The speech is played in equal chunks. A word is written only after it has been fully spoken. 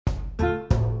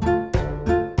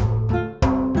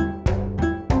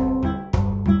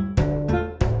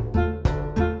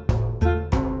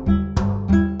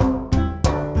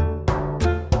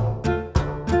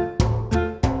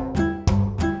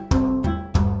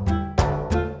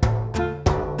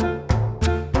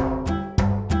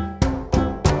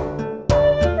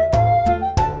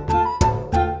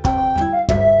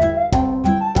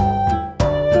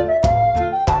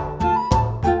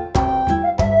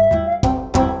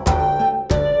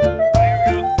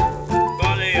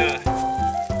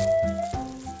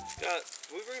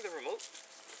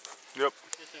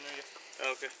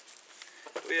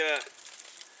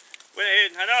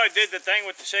did the thing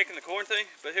with the shaking the corn thing,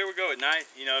 but here we go at night.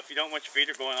 You know, if you don't want your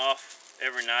feeder going off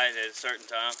every night at a certain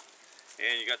time,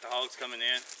 and you got the hogs coming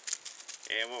in,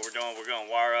 and what we're doing, we're going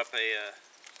to wire up a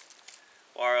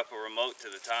remote to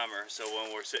the timer. So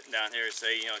when we're sitting down here,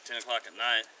 say 10 o'clock at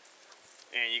night,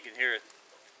 and you can hear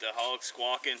the hogs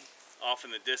squawking off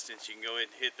in the distance, you can go ahead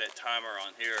and hit that timer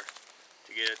on here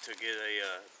to get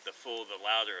the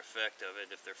louder effect of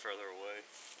it if they're further away.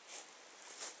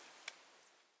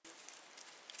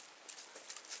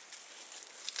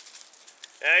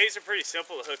 Yeah, these are pretty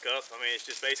simple to hook up. I mean, it's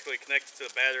just basically connected to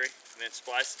the battery and then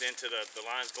splice it into the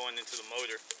lines going into the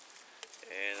motor.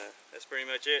 And that's pretty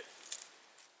much it.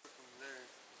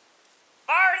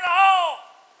 Fire in the hole!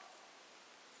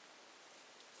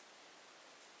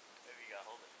 Maybe you gotta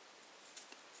hold it.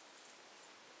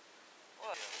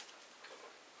 What?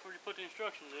 Where'd you put the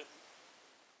instructions in?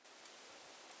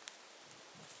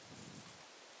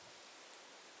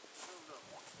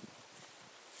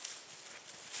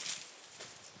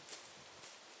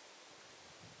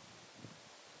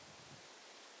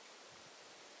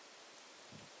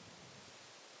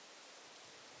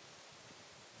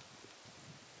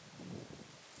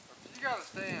 You gotta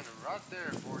stand right there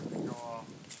for it to go off.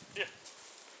 Yeah.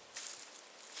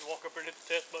 You walk up here and hit the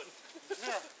test button.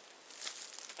 Yeah.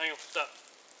 Hang on, stop.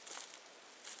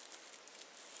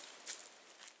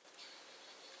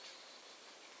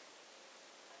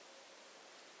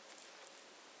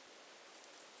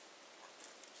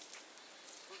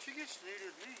 Don't you get sneaky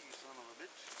at me, you son of a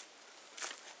bitch.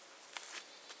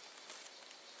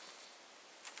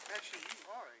 Actually, you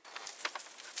are a...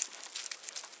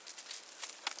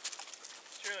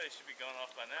 Surely it should be going off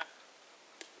by now.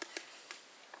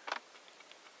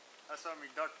 That's something you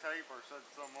duct tape or set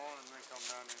some on and then come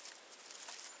down there.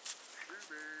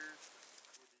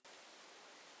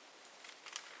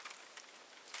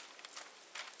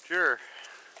 Sure.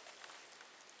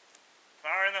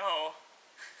 Fire in the hole.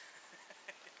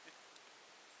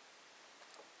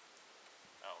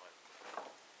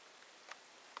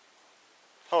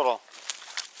 Hold on.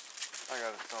 I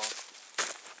got it going.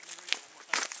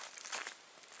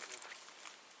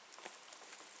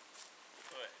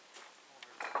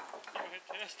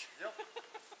 Test? Yep.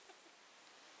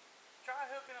 Try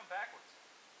hooking them backwards.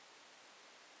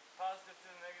 Positive to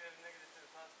the negative, negative to the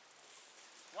positive.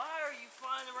 Why are you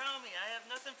flying around me? I have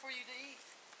nothing for you to eat.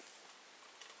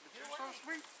 But you're so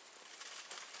sweet.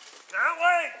 That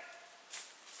way!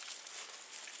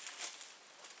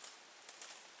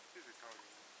 Here's a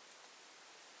target.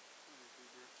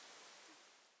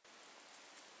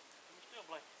 I'm still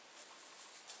blank.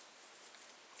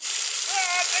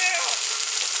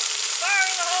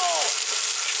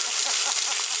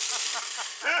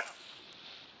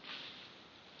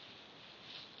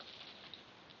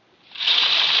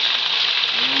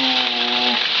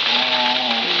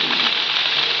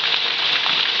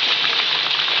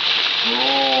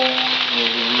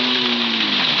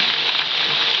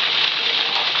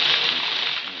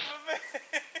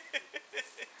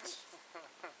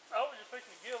 I was just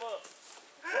fixing to give up.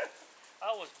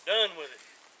 I was done with it.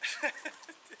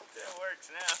 That works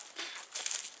now.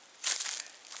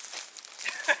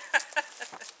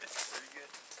 Pretty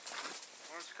good.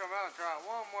 Why don't you come out and try it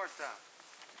one more time?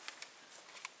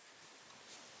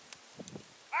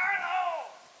 Fire in the hole!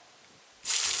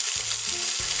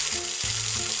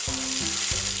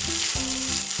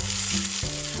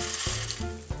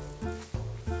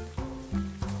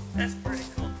 That's pretty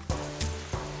cool.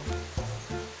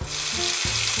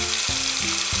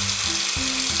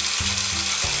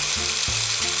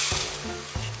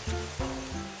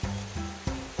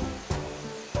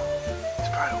 It's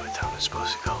probably what time it's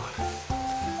supposed to go.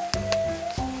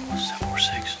 What's that,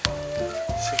 4-6?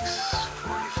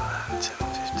 6:45,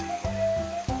 7:15.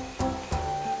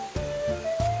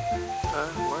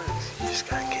 It works. You just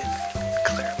gotta get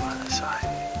clear by the side.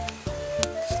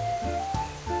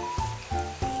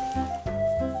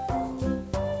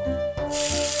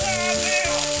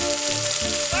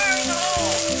 Fire in the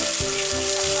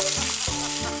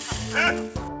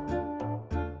hole!